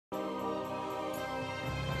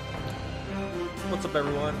What's up,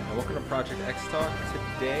 everyone, and welcome to Project XTalk.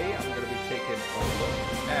 Today, I'm going to be taking a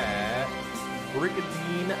look at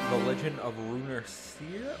Brigandine, the Legend of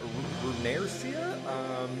Runersia.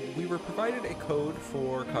 We were provided a code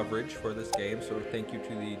for coverage for this game, so thank you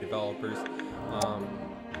to the developers. I'm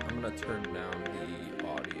going to turn down the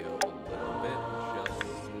audio a little bit just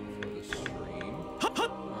for the stream.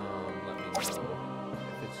 Let me know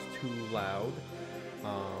if it's too loud.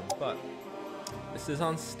 But this is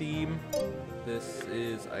on Steam. This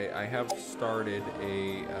is I have started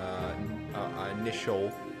a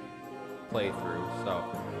initial playthrough, so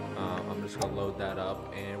I'm just gonna load that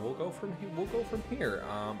up and we'll go from here.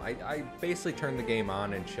 I basically turned the game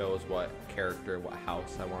on and chose what character, what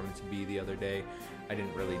house I wanted to be the other day. I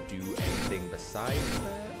didn't really do anything besides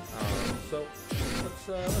that. So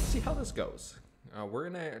let's see how this goes. We're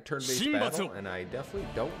in a turn-based battle, and I definitely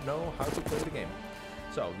don't know how to play the game.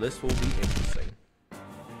 So this will be interesting.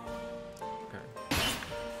 Okay.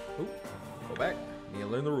 Oop, go back. Need to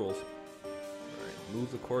learn the rules. Alright,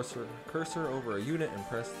 move the cursor over a unit and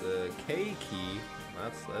press the K key.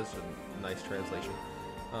 That's a nice translation.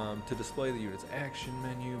 To display the unit's action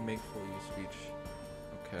menu, make full use of each.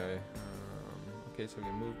 Okay. Okay, so we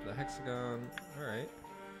can move the hexagon. Alright.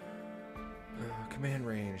 Command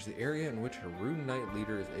range, the area in which a Rune Knight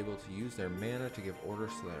leader is able to use their mana to give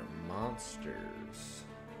orders to their monsters.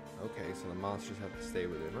 Okay, so the monsters have to stay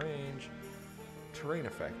within range. Terrain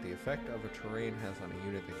effect, the effect of a terrain has on a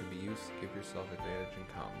unit that can be used to give yourself advantage in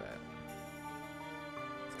combat.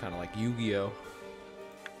 It's kind of like Yu-Gi-Oh!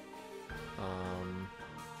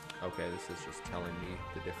 Okay, this is just telling me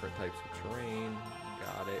the different types of terrain.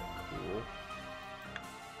 Got it, cool.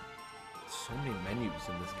 So many menus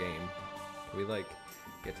in this game. Can we like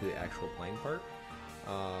get to the actual playing part?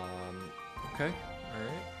 Okay,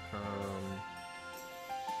 alright.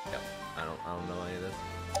 Yep, I don't know any of this.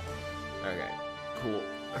 Okay, cool.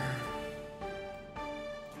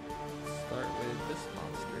 Start with this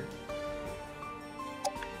monster.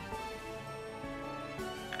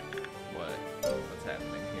 What's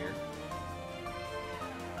happening here?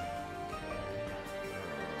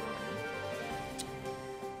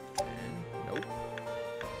 And nope.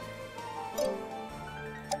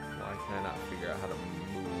 Why can I not figure out how to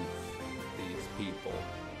move these people?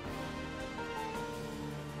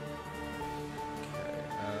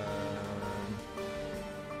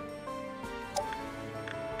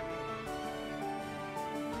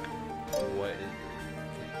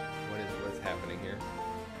 What's happening here?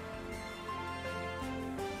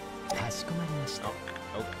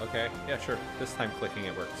 Oh, okay. Yeah, sure. This time clicking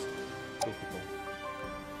it works. Cool,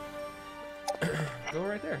 cool. Go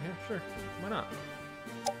right there. Yeah, sure. Why not?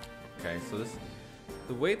 Okay, so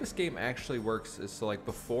the way this game actually works is, so like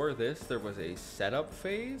before this, there was a setup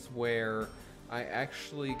phase where I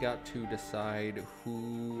actually got to decide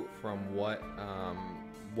who from what,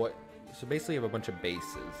 so basically you have a bunch of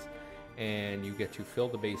bases, and you get to fill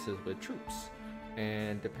the bases with troops.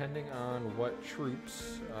 And depending on what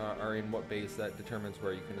troops are in what base, that determines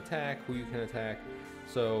where you can attack, who you can attack.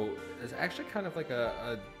 So there's actually kind of like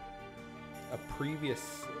a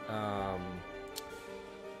previous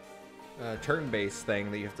turn-based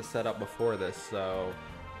thing that you have to set up before this. So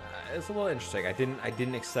it's a little interesting. I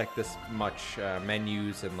didn't expect this much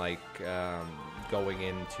menus and like going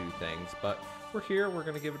into things, but we're here. We're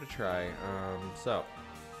gonna give it a try. So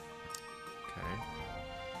okay,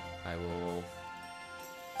 I will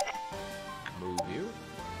move you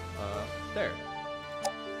there.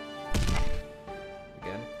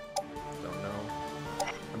 Again, don't know.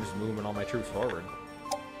 I'm just moving all my troops forward.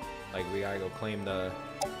 Like we gotta go claim the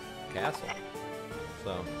castle.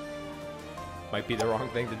 So might be the wrong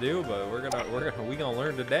thing to do, but we gonna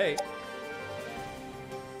learn today.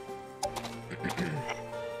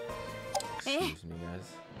 Excuse me,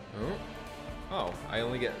 guys. Oh, I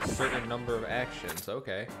only get a certain number of actions.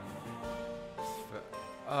 Okay.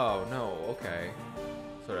 Oh no. Okay.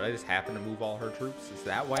 So did I just happen to move all her troops? Is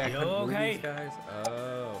that why I couldn't move these guys?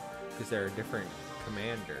 Oh, because they're a different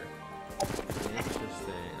commander.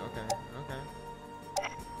 Interesting. Okay. Okay.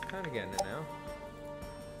 Kind of getting it now.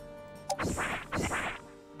 I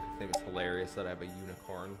think it's hilarious that I have a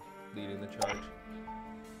unicorn leading the charge.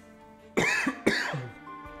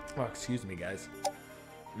 Oh, excuse me, guys.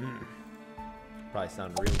 Probably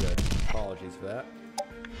sound real good. Apologies for that.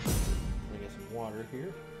 Let me get some water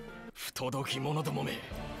here.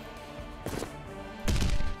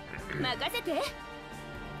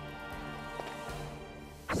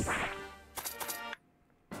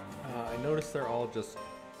 I noticed they're all just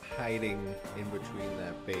hiding in between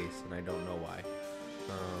that base, and I don't know why.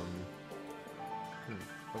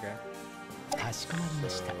 Okay. So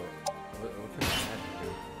What can I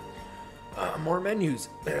add to? More menus.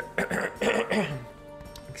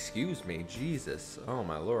 Excuse me, Jesus. Oh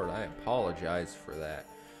my lord, I apologize for that.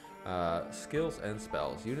 Skills and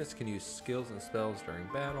spells. Units can use skills and spells during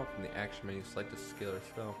battle. From the action menu, select a skill or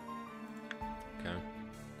spell. Okay.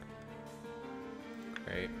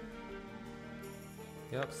 Great.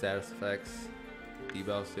 Yep, status effects.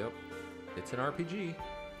 Debuffs, yep. It's an RPG,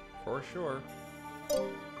 for sure.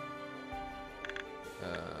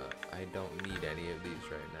 I don't need any of these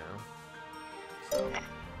right now. So,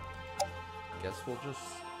 guess we'll just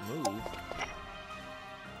move.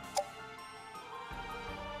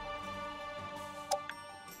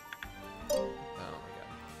 Oh my god.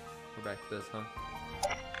 We're back to this, huh?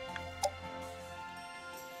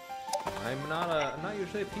 I'm not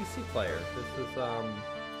usually a PC player. This is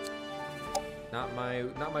not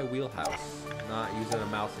my wheelhouse. Not using a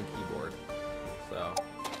mouse and keyboard. So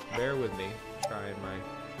bear with me. Trying my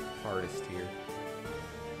hardest here.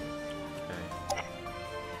 Okay.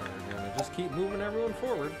 I'm gonna just keep moving everyone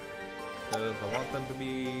forward because I want them to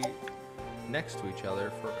be next to each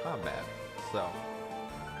other for combat. So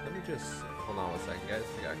let me just hold on 1 second, guys.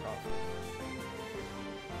 I got a cough.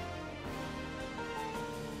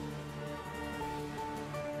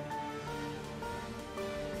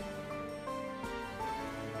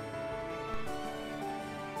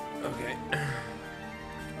 Okay.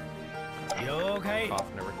 You okay?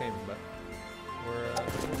 Cough never came, but we're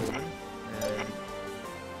moving. And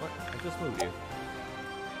what? I just moved you.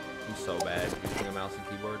 I'm so bad using a mouse and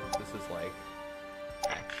keyboard. This is like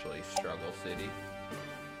actually struggle city.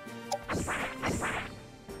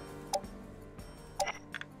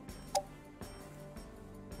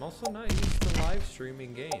 I'm also not used to live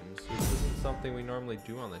streaming games. This isn't something we normally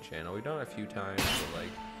do on the channel. We've done it a few times, but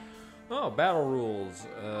like, oh, battle rules.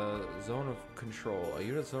 Zone of control. A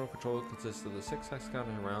unit's zone of control consists of the 6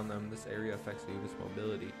 hexagons around them. This area affects the unit's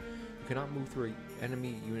mobility. You cannot move through an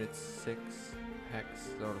enemy unit's 6 hex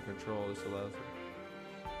zone of control. This allows it.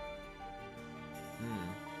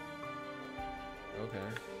 Okay.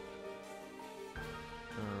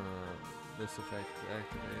 This effect is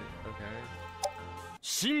activated. Okay.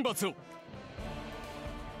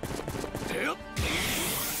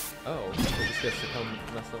 Oh, so this gets to come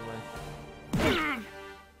mess up my...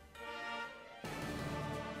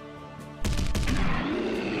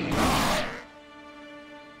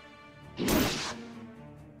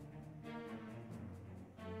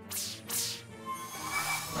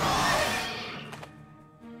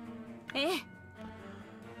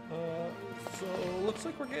 So looks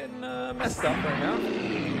like we're getting messed up right now.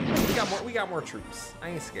 We got more troops. I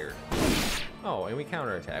ain't scared. Oh, and we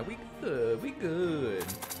counterattack. We good.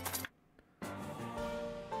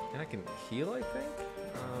 And I can heal, I think.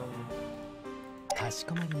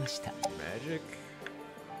 Magic.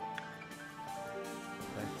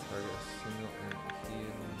 Back target a single and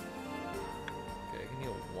heal. Okay, I can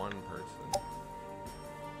heal one person.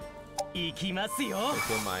 I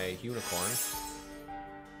kill my unicorn.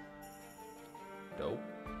 Dope.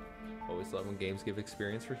 Always love when games give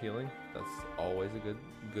experience for healing. That's always a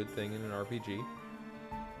good thing in an RPG.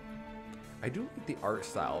 I do like the art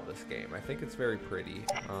style of this game. I think it's very pretty.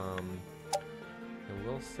 I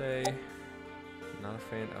will say, I'm not a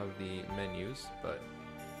fan of the menus, but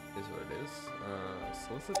it is what it is.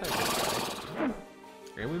 So let's attack this guy.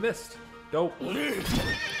 And we missed. Dope.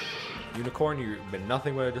 Unicorn, you've been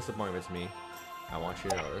nothing but a disappointment to me. I want you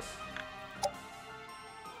to know this.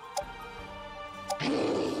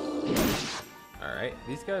 Alright,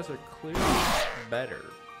 these guys are clearly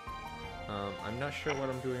better. I'm not sure what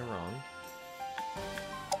I'm doing wrong.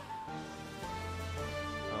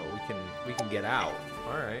 Oh, we can get out.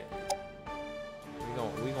 Alright.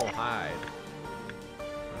 We gonna hide.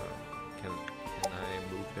 Can I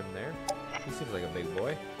move him there? He seems like a big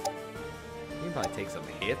boy. He can probably take some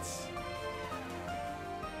hits.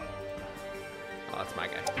 Oh, that's my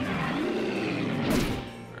guy.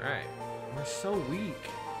 Alright. We're so weak.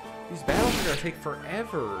 These battles are gonna take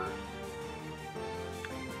forever.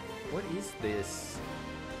 What is this?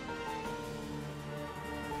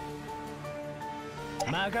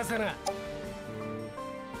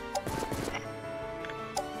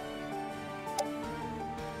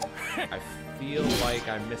 I feel like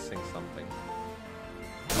I'm missing something.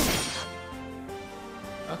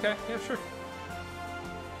 Okay, yeah, sure.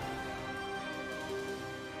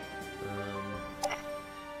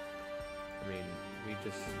 I mean, we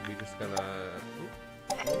just gonna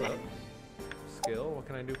hold up. Skill. What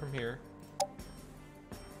can I do from here?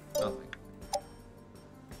 Nothing.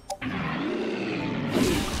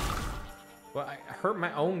 Well, I hurt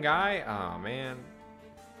my own guy. Oh man.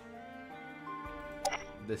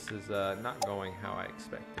 this is not going how I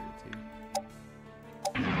expected it to.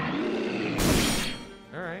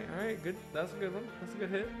 All right, good. That's a good one. That's a good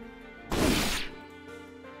hit.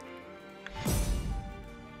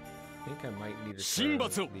 I think I might need to turn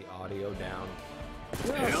the audio down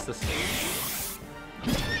just the same.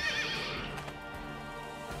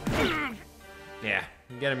 Yeah,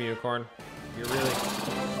 get him, unicorn. You're really.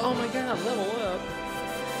 Oh my God, level up.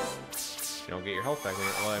 You don't get your health back when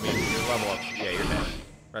you're. Well, I mean, your level up. Yeah, you're dead.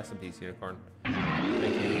 Rest in peace, unicorn. Thank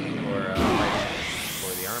you for fighting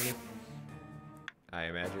for the army. I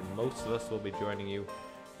imagine most of us will be joining you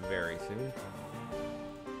very soon.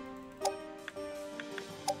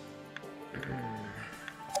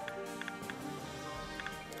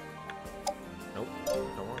 Nope,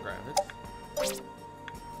 no more graphics.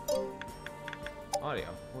 Audio,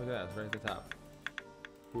 what was that? It's right at the top.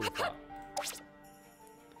 Who would have thought?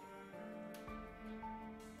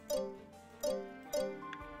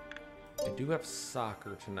 I do have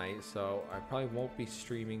soccer tonight, so I probably won't be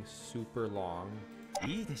streaming super long.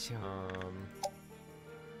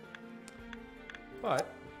 But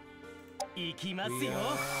we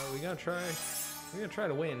gonna try. We're gonna try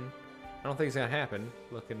to win. I don't think it's gonna happen.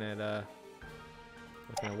 Looking at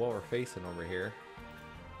what we're facing over here.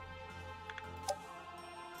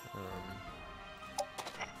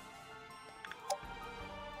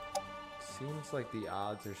 Seems like the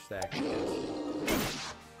odds are stacked against me.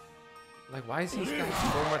 Like, why is he got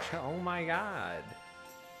so much health? Oh my God.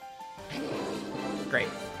 Great.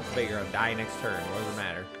 But you're gonna die next turn. What does it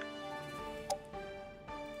matter?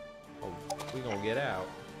 Oh, we gonna get out.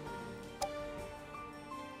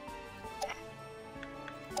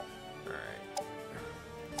 Alright.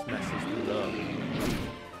 Let's mess this dude up.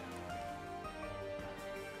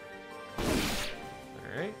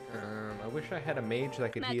 Alright. I wish I had a mage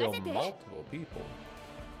that could heal multiple people.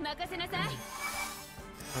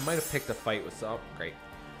 I might have picked a fight with some. Great.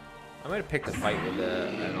 I might have picked a fight with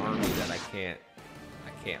an army that I can't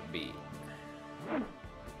beat.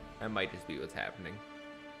 That might just be what's happening.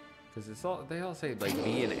 Cause it's all they all say like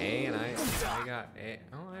B and A, and I got A.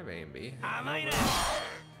 I don't have A and B.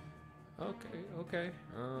 Okay.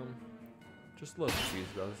 Just a little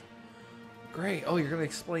confused about this. Great. Oh, you're gonna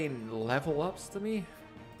explain level ups to me?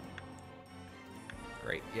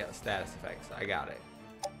 Great. Yeah, status effects. I got it.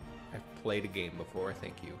 I've played a game before,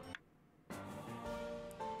 thank you.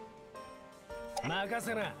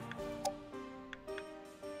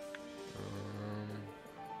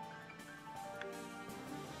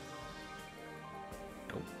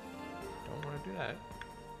 Nope, don't want to do that.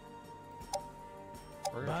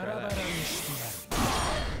 We're gonna try that.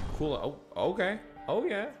 Cool. Oh, okay. Oh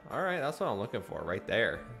yeah. All right, that's what I'm looking for right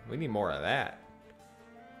there. We need more of that.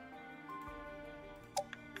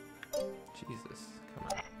 Jesus, come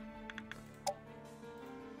on.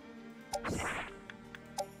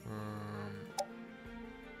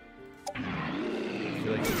 I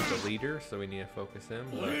feel like he's the leader, so we need to focus him,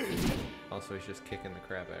 but also he's just kicking the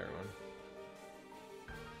crap out of everyone.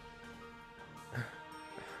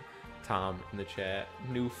 Tom in the chat,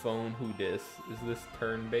 new phone, who dis? Is this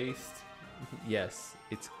turn-based? Yes,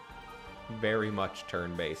 it's very much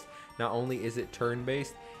turn-based. Not only is it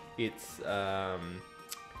turn-based, it's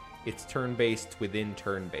turn-based within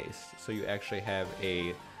turn-based. So you actually have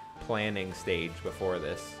a planning stage before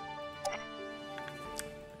this.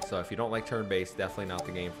 So if you don't like turn-based, definitely not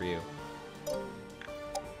the game for you.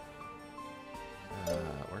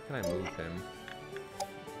 Where can I move him?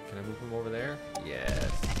 Can I move him over there?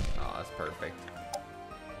 Yes. Oh, that's perfect.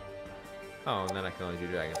 Oh, and then I can only do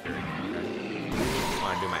Dragon Fury. Okay. I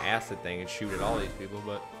want to do my acid thing and shoot at all these people,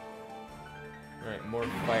 but... Alright, more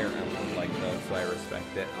Fire Emblem like though, so I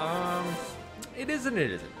respect it. It is and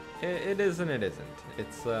it isn't. It is and it isn't.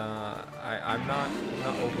 It's I'm not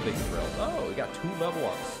overly thrilled. Oh, we got 2 level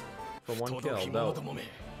ups for 1 kill. No.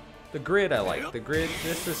 The grid I like. The grid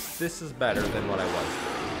this is better than what I was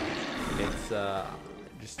doing. It's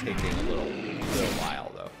just taking a little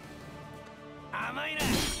while though.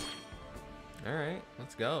 Alright,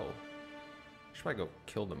 let's go. I should probably go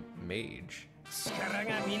kill the mage.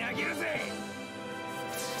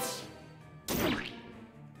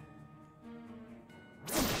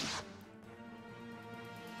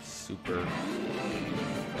 Super.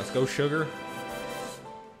 Let's go, sugar.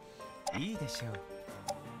 I'd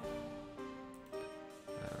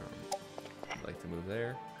like to move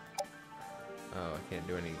there. Oh, I can't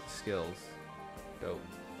do any skills. Dope.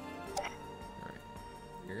 Alright.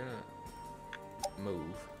 You're gonna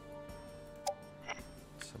move.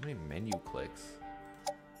 So many menu clicks.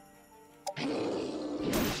 Woo!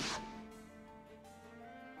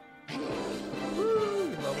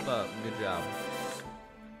 You leveled up. Good job.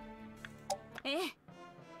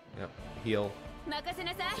 Yep. Heal. Yep. There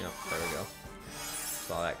we go.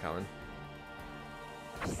 Saw that coming.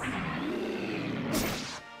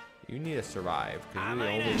 You need to survive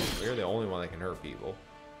because you're the only one that can hurt people.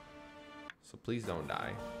 So please don't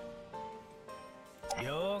die.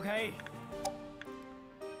 Okay.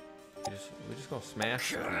 We're just gonna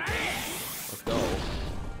smash people. Let's go.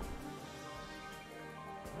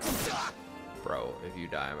 Bro, if you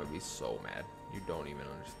die, I'm gonna be so mad. You don't even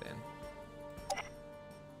understand.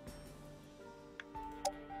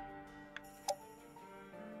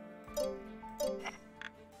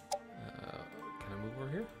 Can I move over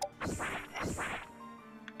here?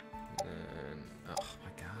 And, oh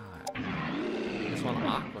my god. This one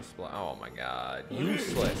aqua splat. Oh my god.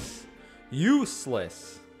 Useless.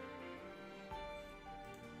 Useless.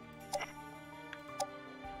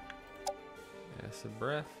 Acid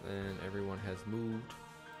breath, and everyone has moved.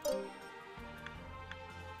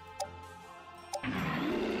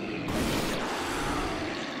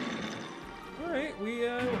 Alright, we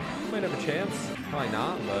might have a chance. Probably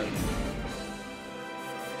not, but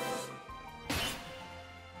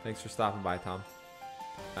thanks for stopping by, Tom.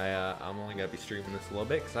 I'm only gonna be streaming this a little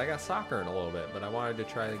bit because I got soccer in a little bit, but I wanted to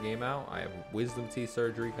try the game out. I have wisdom teeth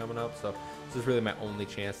surgery coming up, so this is really my only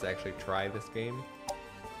chance to actually try this game.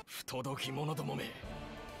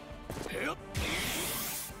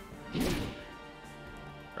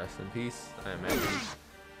 Rest in peace. I imagine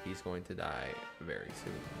he's going to die very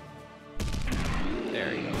soon.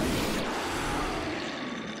 There you go.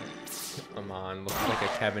 Come on, looks like a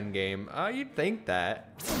Kevin game. You'd think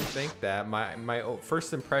that. My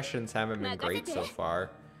first impressions haven't been great so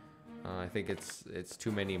far. I think it's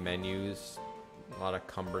too many menus, a lot of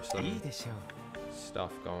cumbersome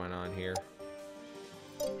stuff going on here.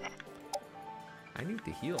 I need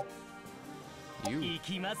to heal. You.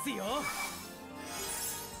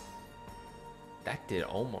 That did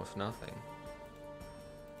almost nothing.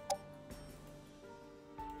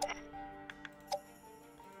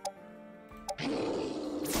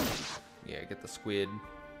 Yeah, get the squid.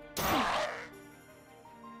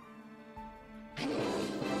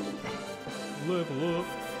 Level up.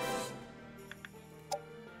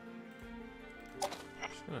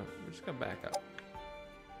 We're just gonna back up.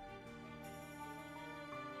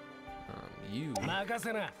 You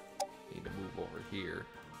need to move over here.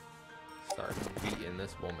 Start beating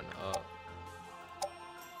this woman up.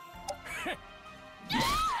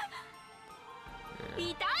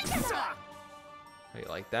 How you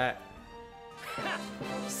like that?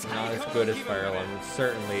 Not as good as Fire Emblem. It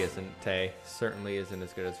certainly isn't, Tay. Certainly isn't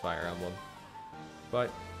as good as Fire Emblem.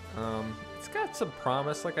 But it's got some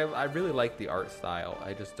promise. Like I really like the art style.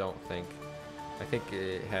 I just don't think. I think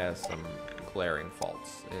it has some glaring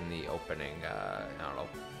faults in the opening. I don't know,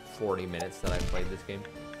 40 minutes that I played this game.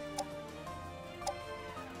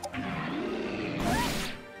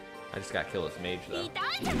 I just gotta kill this mage though.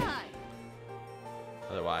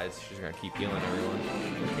 Otherwise, she's gonna keep healing everyone.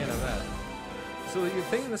 We can't have that. So the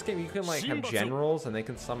thing in this game, you can like have generals and they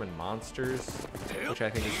can summon monsters, which I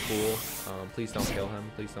think is cool. Please don't kill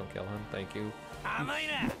him. Please don't kill him. Thank you. I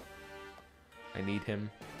need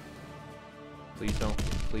him. Please don't.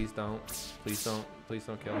 Please don't. Please don't. Please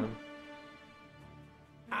don't kill him.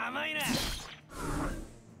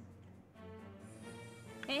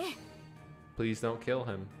 Please don't kill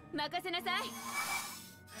him.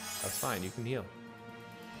 That's fine. You can heal.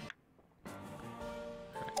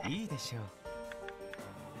 Okay.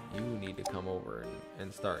 You need to come over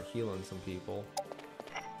and start healing some people.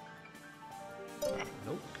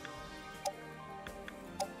 Nope.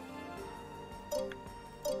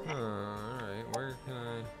 Alright, where can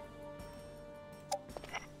I...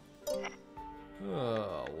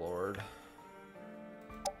 Oh, Lord.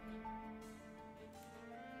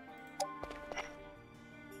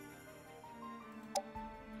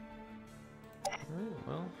 Alright,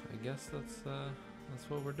 well, I guess that's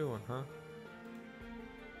what we're doing, huh?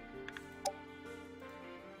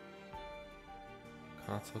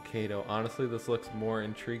 Console Kato. Honestly, this looks more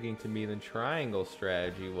intriguing to me than Triangle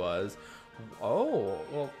Strategy was. Oh,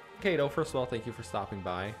 well, Kato, first of all, thank you for stopping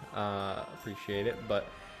by. Appreciate it, but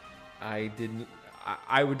I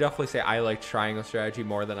would definitely say I like Triangle Strategy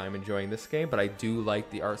more than I'm enjoying this game, but I do like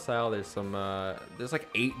the art style. There's some, there's like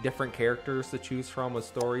 8 different characters to choose from with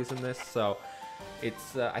stories in this, so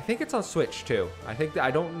it's, I think it's on Switch too.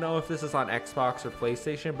 I don't know if this is on Xbox or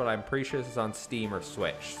PlayStation, but I'm pretty sure this is on Steam or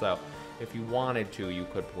Switch, so if you wanted to, you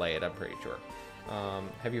could play it, I'm pretty sure.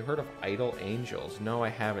 Have you heard of Idle Angels? No, I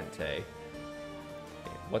haven't, Tay.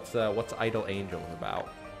 What's Idle Angels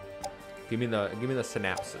about? Give me the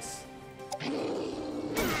synopsis.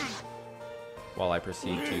 While I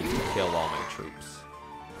proceed to kill all my troops.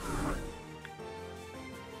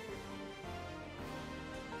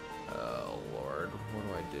 Oh Lord, what do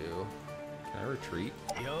I do? Can I retreat?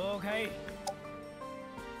 Okay.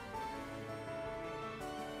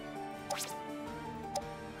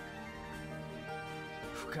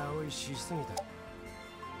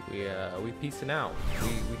 We piecing out.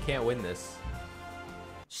 We can't win this.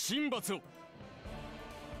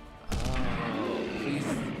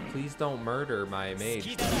 Please don't murder my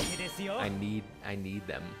mage. I need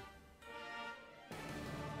them.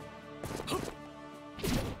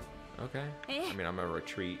 Okay. I mean, I'm gonna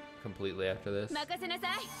retreat completely after this.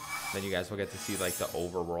 Then you guys will get to see like the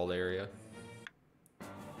overworld area.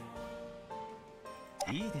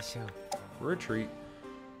 Retreat.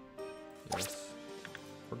 Yes.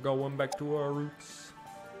 We're going back to our roots.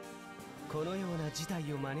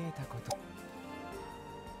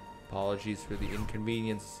 Apologies for the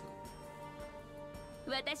inconvenience.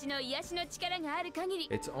 It's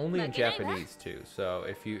only in Japanese too, so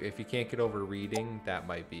if you can't get over reading, that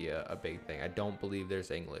might be a big thing. I don't believe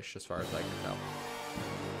there's English as far as I can tell.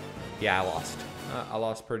 Yeah, I lost. I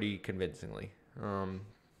lost pretty convincingly. That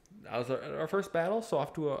was our first battle, so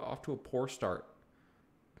off to a poor start.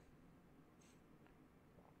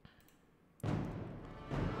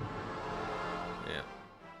 Yeah,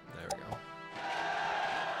 there we go.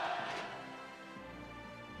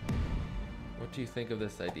 What do you think of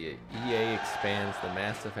this idea? EA expands the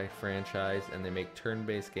Mass Effect franchise and they make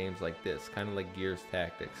turn-based games like this, kind of like Gears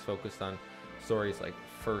Tactics, focused on stories like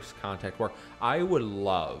First Contact War. I would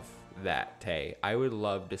love that, Tay. I would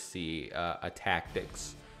love to see a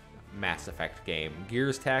tactics Mass Effect game.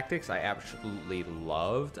 Gears Tactics I absolutely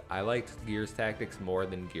loved. I liked Gears Tactics more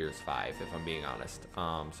than Gears 5, if I'm being honest.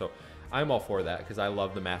 So I'm all for that because I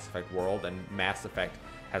love the Mass Effect world, and Mass Effect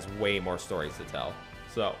has way more stories to tell.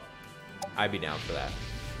 So I'd be down for that.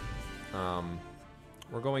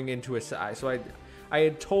 We're going into a... So I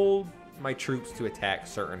had told my troops to attack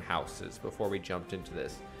certain houses before we jumped into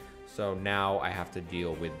this. So now I have to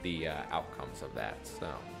deal with the outcomes of that. So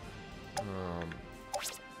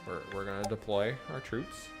we're going to deploy our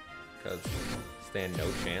troops because stand no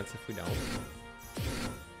chance if we don't.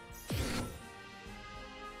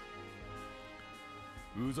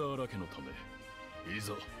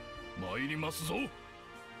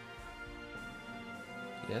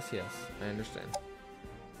 Yes, yes, I understand.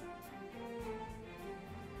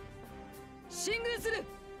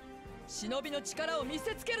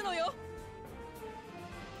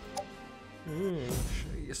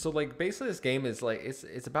 So like basically this game is like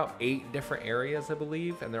it's about 8 different areas, I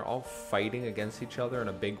believe, and they're all fighting against each other in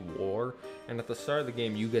a big war. And at the start of the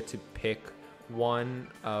game you get to pick one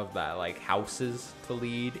of the like houses to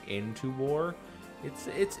lead into war.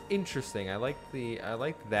 It's interesting. I like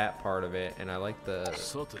that part of it, and I like the art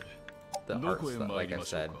stuff, like I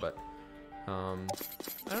said, but I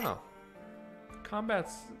don't know.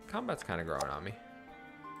 Combat's kind of growing on me.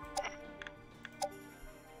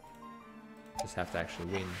 Just have to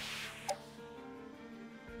actually win.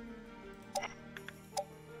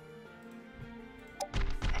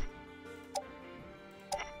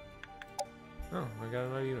 Oh, I got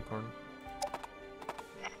another unicorn.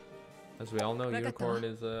 As we all know, unicorn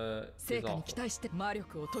is awful.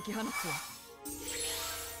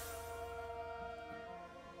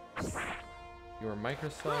 Your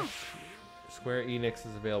Microsoft, Square Enix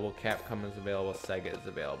is available, Capcom is available, Sega is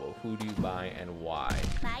available. Who do you buy and why?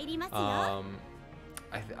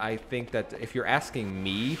 I think that if you're asking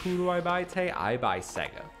me who do I buy, Tay, I buy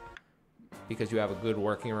Sega. Because you have a good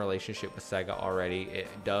working relationship with Sega already. It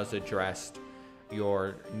does address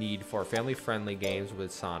your need for family-friendly games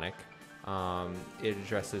with Sonic. It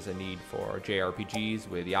addresses a need for JRPGs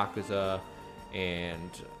with Yakuza,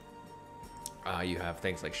 and you have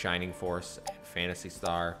things like Shining Force and Phantasy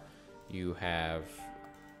Star. You have,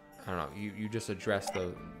 I don't know, you just address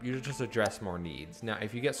more needs. Now,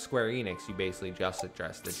 if you get Square Enix, you basically just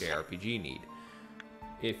address the JRPG need.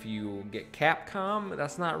 If you get Capcom,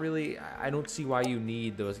 that's not really, I don't see why you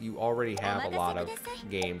need those. You already have a lot of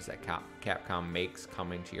games that Capcom makes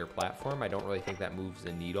coming to your platform. I don't really think that moves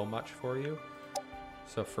the needle much for you.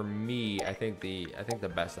 So for me, I think the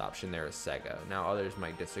best option there is Sega. Now others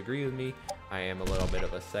might disagree with me. I am a little bit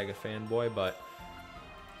of a Sega fanboy, but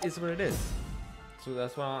it's what it is. So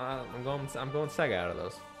that's why I'm going Sega out of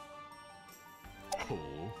those.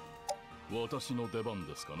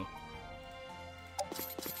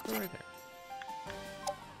 Go right there.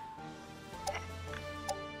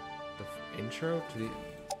 The intro to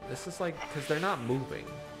this is like, because they're not moving,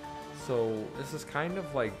 so this is kind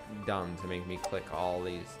of like done to make me click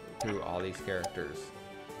through all these characters.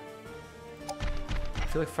 I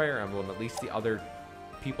feel like Fire Emblem, at least the other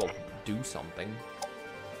people do something.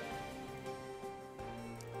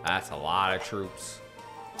 That's a lot of troops.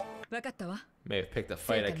 May have picked a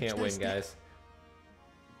fight I can't win, guys.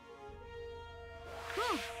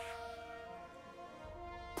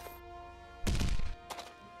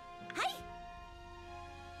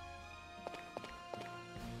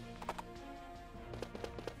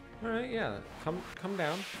 Alright, yeah, come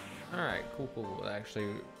down. Alright, cool. That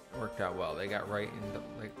actually worked out well. They got right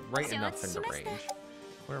enough into range.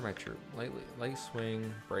 What are my troops? Light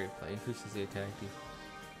swing, brave play, increases the attack.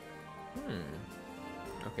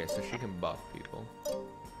 Okay, so she can buff people.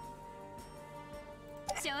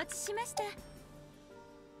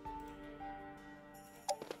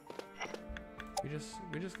 We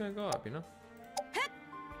just gonna go up, you know?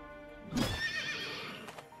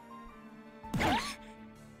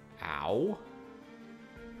 Ow.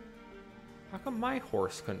 How come my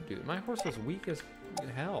horse couldn't do it? My horse was weak as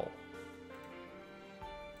hell.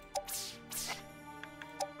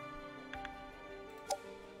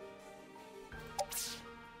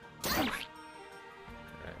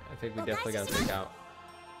 I think we definitely gotta take out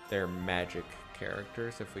their magic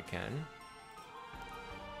characters if we can.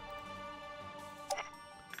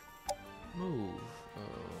 Move.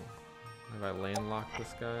 Oh. Have I landlocked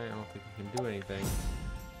this guy? I don't think he can do anything.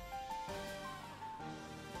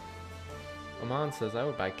 Amon says I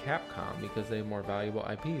would buy Capcom because they have more valuable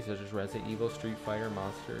IPs such as Resident Evil, Street Fighter,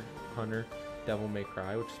 Monster Hunter, Devil May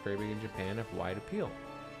Cry, which is very big in Japan, have wide appeal.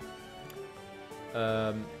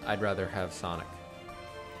 I'd rather have Sonic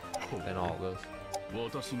than all of those.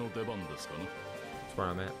 That's where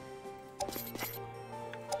I'm at. You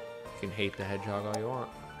can hate the hedgehog all you want.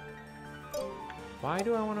 Why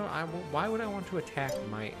do I want to? Why would I want to attack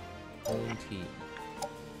my own team?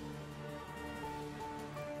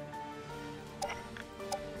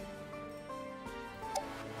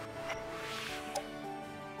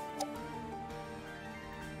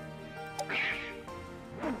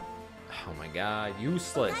 Oh my god,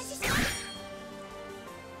 useless.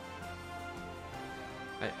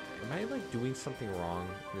 Am I like doing something wrong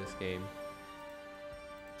in this game?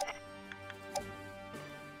 I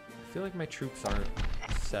feel like my troops aren't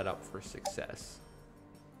set up for success.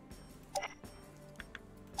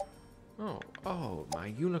 Oh, my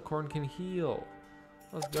unicorn can heal.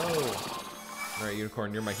 Let's go. All right,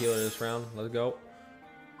 unicorn, you're my healer this round. Let's go.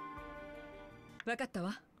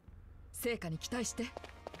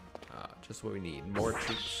 Just what we need. More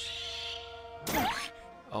troops.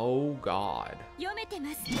 Oh god.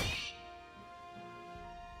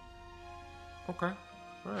 Okay.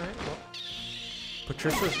 All right. Well,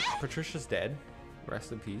 Patricia's dead.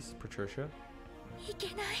 Rest in peace, Patricia.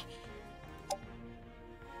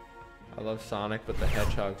 I love Sonic, but the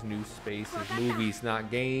Hedgehog's new space is movies, not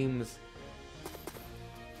games.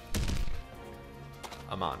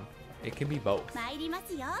 I'm on. It can be both.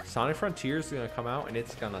 Sonic Frontiers is gonna come out and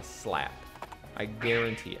it's gonna slap. I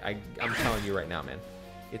guarantee. I'm telling you right now, man.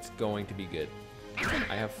 It's going to be good.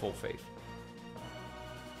 I have full faith.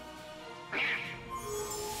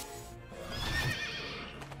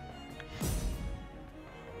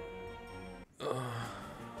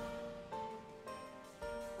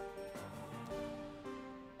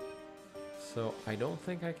 So I don't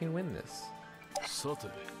think I can win this. So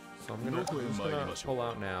I'm just gonna pull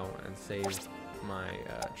out now and save my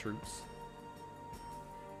troops.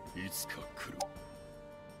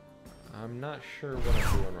 I'm not sure what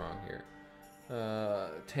I'm doing wrong here.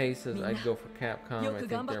 Tay says I'd go for Capcom. I think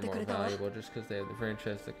they're more valuable just because they have the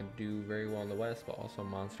franchise that can do very well in the West, but also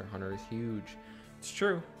Monster Hunter is huge. It's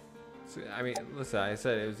true. I mean, listen, I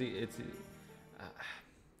said it was.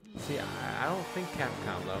 See, I don't think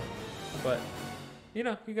Capcom though, but you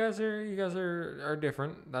know, you guys are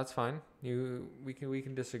different. That's fine. We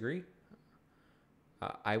can disagree.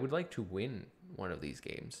 I would like to win one of these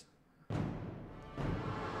games. Did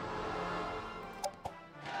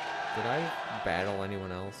I battle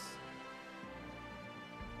anyone else?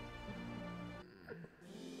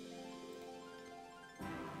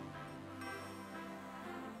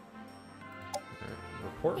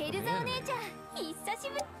 Report from the enemy.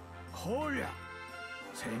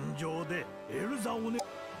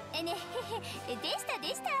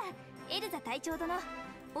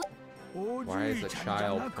 Why is a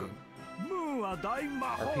child coming? Are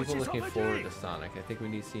people looking forward to Sonic? I think we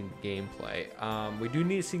need to see gameplay. We do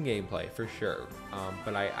need to see gameplay for sure.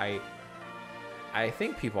 But I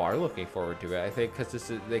think people are looking forward to it. I think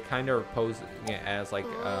because they kind of pose it as like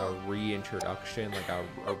a reintroduction, like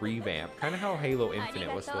a revamp, kind of how Halo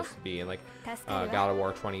Infinite was supposed to be, and like God of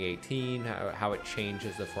War 2018, how it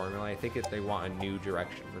changes the formula. I think they want a new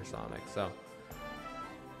direction for Sonic. So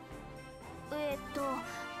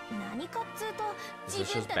何かっつうと Is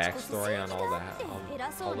this just backstory on all the people?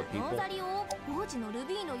 王子のル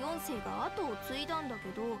ビーの4世が後を継いだんだけ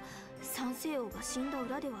ど、三世王が死んだ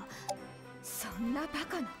裏ではそんなバ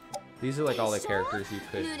カな。 These are like all the characters you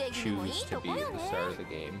could choose to be at the start of the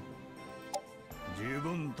game. 自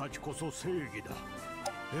分たちこそ正義だ。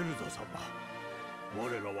エルザ様、我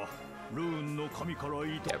らはルーンの神から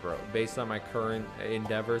言いた。 Yeah, bro. Based on my current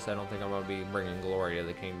endeavors, I don't think I'm gonna be bringing glory to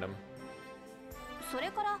the kingdom. それ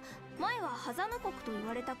から前はハザム国と言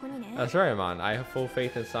われた国ね。 That's right, man. I have full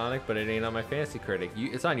faith in Sonic, but it ain't on my fancy critic.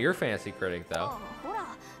 It's on your fancy critic, though. ほら、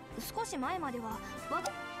少し前までは。 But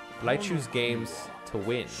I choose games to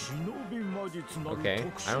win. Okay?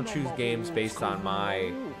 I don't choose games based on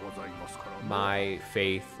my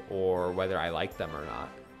faith or whether I like them or not.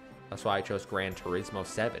 That's why I chose Gran Turismo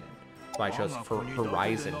 7. That's why I chose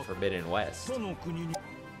Horizon Forbidden West.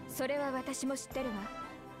 それは私も知ってるわ。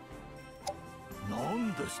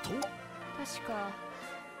何ですと？確か。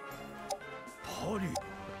パリ。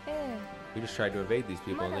We just tried to invade these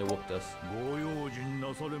people and they whooped us. ご用心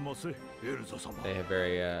なされませ、エルザ様。 They have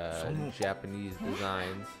very Japanese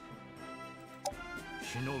designs.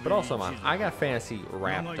 But also, man, I got fantasy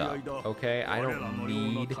wrapped up, okay? I don't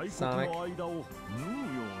need Sonic.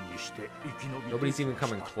 Nobody's even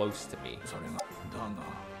coming close to me.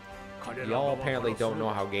 Y'all apparently don't know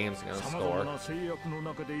how games are gonna score.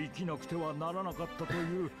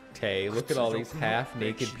 Okay, look at all these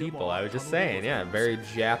half-naked people. I was just saying, yeah, very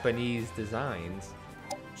Japanese designs.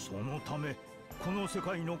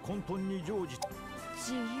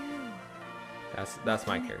 That's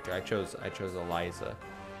my character. I chose Eliza,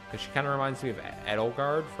 because she kind of reminds me of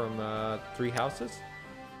Edelgard from Three Houses.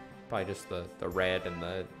 Probably just the red and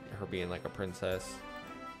her being like a princess.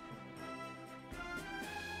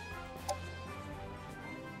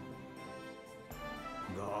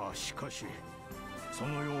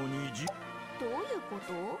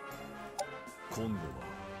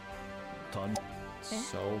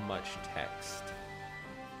 So much text.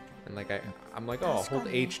 And like I'm like, oh, hold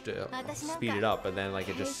H to speed it up, but then like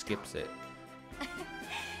it just skips it.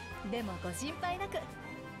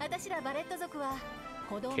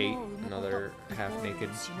 Kate, another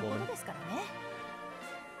half-naked woman.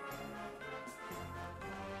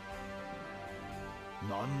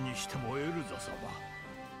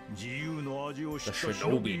 The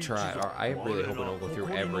Shinobi trial. I really hope we don't go through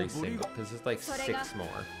every single, because there's like 6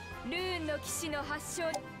 more.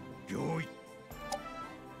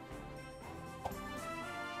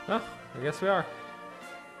 Oh, I guess we are.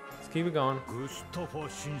 Let's keep it going.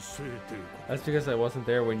 That's because I wasn't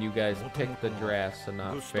there when you guys picked the drafts, so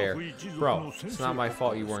not fair. Bro, it's not my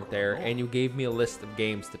fault you weren't there, and you gave me a list of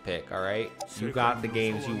games to pick, alright? You got the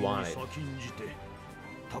games you wanted.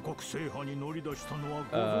 Am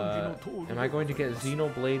I going to get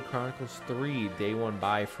Xenoblade Chronicles 3 day 1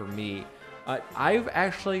 buy for me? I've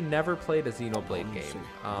actually never played a Xenoblade game,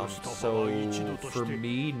 so for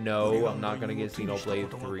me, no, I'm not gonna get Xenoblade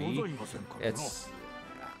 3.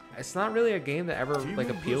 It's not really a game that ever like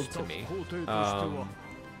appealed to me.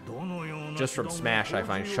 Just from Smash, I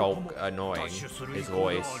find Shulk annoying, his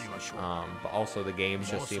voice, but also the games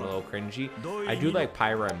just seem a little cringy. I do like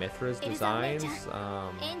Pyra and Mithra's designs,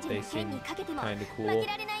 they seem kind of cool.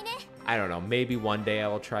 I don't know, maybe one day I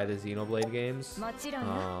will try the Xenoblade games,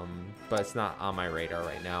 but it's not on my radar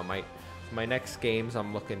right now. My next games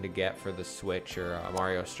I'm looking to get for the Switch are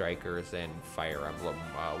Mario Strikers and Fire Emblem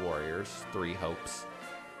Warriors 3 Hopes.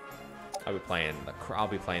 I'll be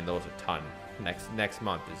playing those a ton. Next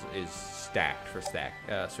month is stacked for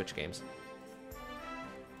Switch games.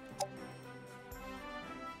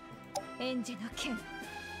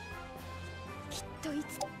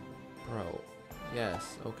 Bro,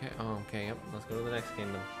 yes, okay, okay, yep, let's go to the next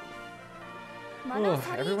kingdom. Oh,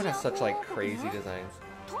 everyone has such like crazy designs.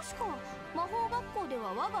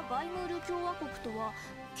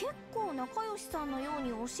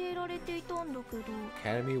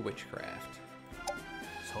 Academy Witchcraft.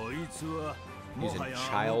 Using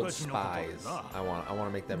child spies. I want to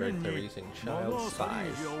make that very clear. Using child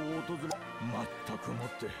spies.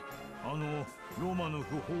 An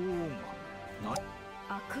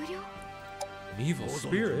evil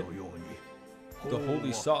spirit. The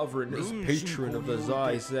Holy Sovereign is patron of the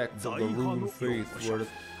Zai sect of the Rune faith.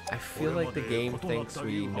 I feel like the game thinks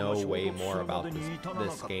we know way more about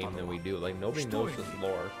this game than we do. Like, nobody knows this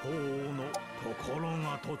lore.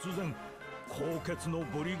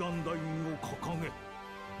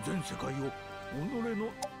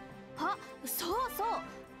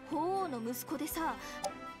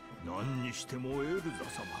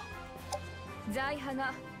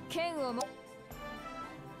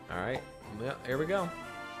 All right. Yeah, here we go.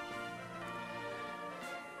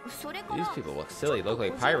 それから These people look silly. Look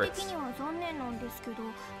like 個人 pirates. 的には残念なんですけど、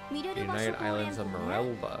見れる場所 United と連 Islands of 邦ね。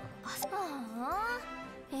 Merelba. あ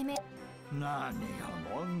あ、何が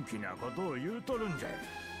のんきなことを言うとるんじゃい。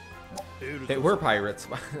 They were pirates.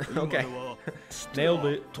 Okay. Nailed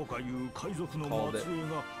it. とかいう海賊の Called 末 it. 裔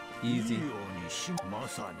が Easy. いいようにしま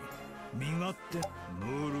さに身勝手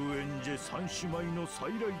ムールエンジェ三姉妹の再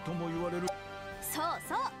来とも言われる。そう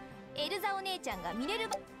そう、エルザお姉ちゃんが見れる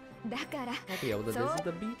場だから。 I'll be able to visit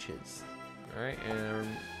the beaches. All right, and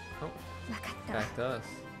oh, わかった。 back to us.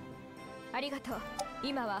 ありがとう。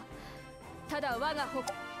今はただ我がほ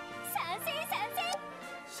賛成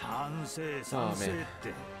賛成賛成っ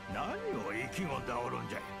て何を意気込んでおるん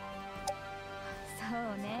じゃい。そ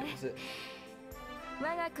うね。 Is it?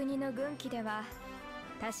 我が国の軍旗では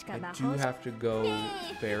確か I 魔 do 法 have to go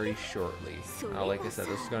very shortly. Like I said,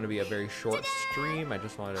 this is going to be a very short stream. I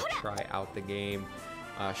just wanted to try out the game,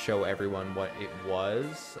 show everyone what it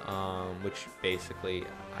was, which basically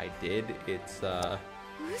I did. It's a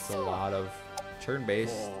lot of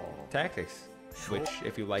turn-based tactics, which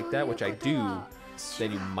if you like that, which I do,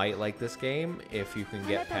 then you might like this game if you can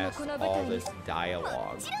get past all this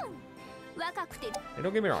dialogue. 若くて And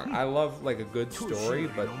don't get me wrong, I love like a good story,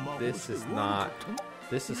 but this is not.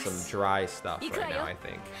 This is some dry stuff right now, I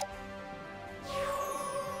think.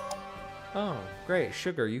 Oh, great.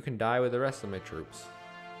 Sugar, you can die with the rest of my troops.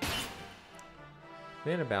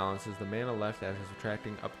 Mana balance is the mana left after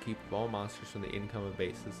subtracting upkeep of all monsters from the income of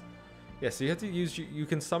bases. Yeah, so you have to use... You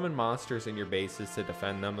can summon monsters in your bases to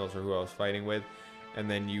defend them. Those are who I was fighting with. And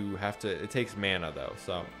then you have to... It takes mana, though,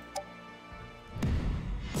 so...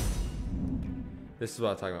 This is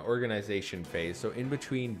what I'm talking about, organization phase. So in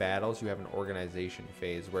between battles, you have an organization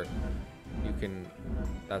phase where you can,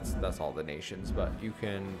 that's all the nations, but you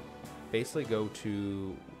can basically go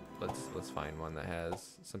to, let's find one that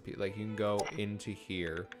has some people, like you can go into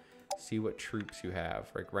here, see what troops you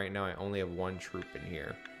have. Like right now, I only have one troop in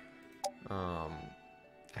here. I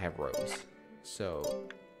have Rose. So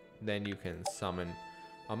then you can summon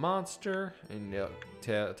a monster and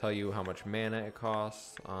it'll tell you how much mana it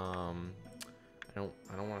costs. I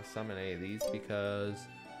don't want to summon any of these because,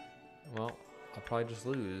 well, I'll probably just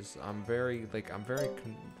lose. I'm very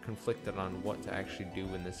conflicted on what to actually do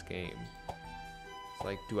in this game. It's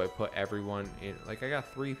like, do I put everyone in? Like, I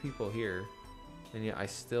got 3 people here, and yet I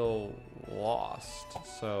still lost.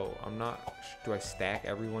 So I'm not. Do I stack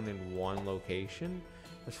everyone in one location?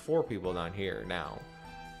 There's 4 people down here now,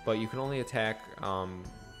 but you can only attack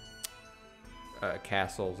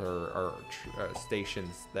castles or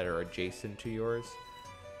stations that are adjacent to yours,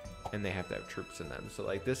 and they have to have troops in them. So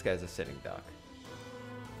like this guy's a sitting duck.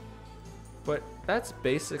 But that's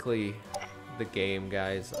basically the game,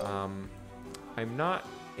 guys. I'm not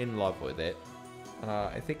in love with it.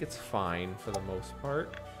 I think it's fine for the most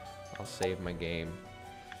part. I'll save my game.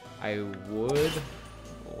 I would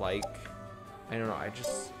like, I don't know, I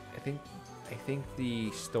think the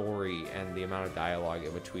story and the amount of dialogue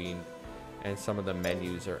in between and some of the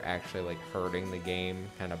menus are actually like hurting the game,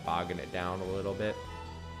 kind of bogging it down a little bit.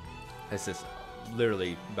 This is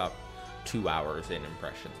literally about 2 hours in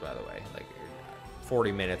impressions, by the way, like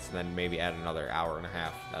 40 minutes and then maybe add another hour and a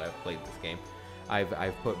half that I've played this game.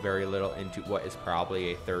 I've put very little into what is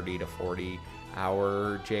probably a 30 to 40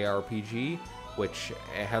 hour JRPG, which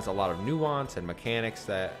it has a lot of nuance and mechanics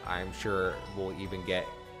that I'm sure will even get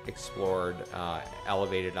explored,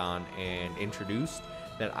 elevated on, and introduced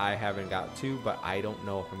that I haven't got to, but I don't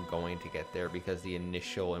know if I'm going to get there because the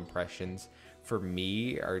initial impressions for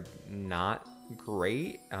me are not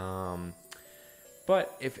great.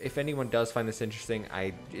 But if anyone does find this interesting,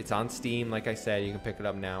 it's on Steam, like I said, you can pick it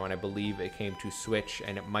up now, and I believe it came to Switch,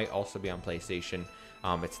 and it might also be on PlayStation.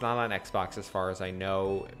 It's not on Xbox as far as I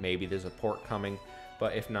know. Maybe there's a port coming,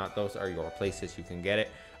 but if not, those are your places you can get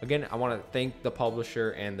it. Again, I want to thank the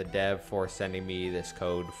publisher and the dev for sending me this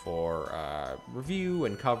code for review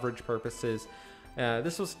and coverage purposes.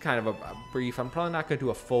 This was kind of a brief. I'm probably not going to do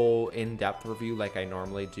a full in-depth review like I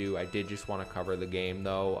normally do. I did just want to cover the game,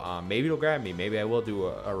 though. Maybe it'll grab me. Maybe I will do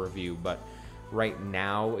a review, but right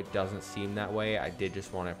now it doesn't seem that way. I did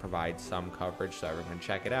just want to provide some coverage so everyone can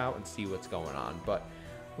check it out and see what's going on. But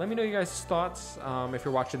let me know you guys' thoughts if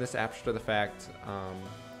you're watching this after the fact.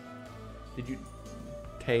 Did you...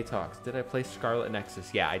 Talks. Did I play Scarlet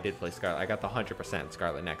Nexus? Yeah, I did play Scarlet. I got the 100%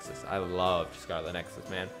 Scarlet Nexus. I loved Scarlet Nexus,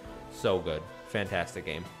 man. So good. Fantastic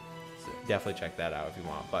game. So definitely check that out if you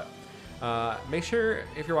want. But make sure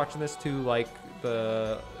if you're watching this to like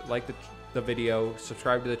the video,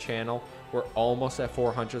 subscribe to the channel. We're almost at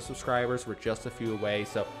 400 subscribers. We're just a few away.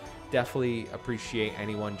 So definitely appreciate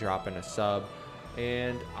anyone dropping a sub.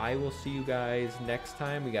 And I will see you guys next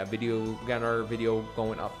time. We got another video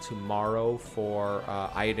going up tomorrow for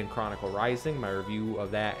Eiyuden Chronicle Rising, my review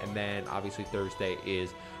of that, and then obviously Thursday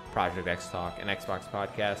is Project XTalk, an Xbox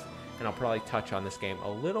podcast, and I'll probably touch on this game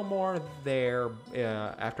a little more there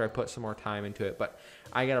after I put some more time into it. But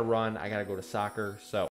I gotta run, I gotta go to soccer, so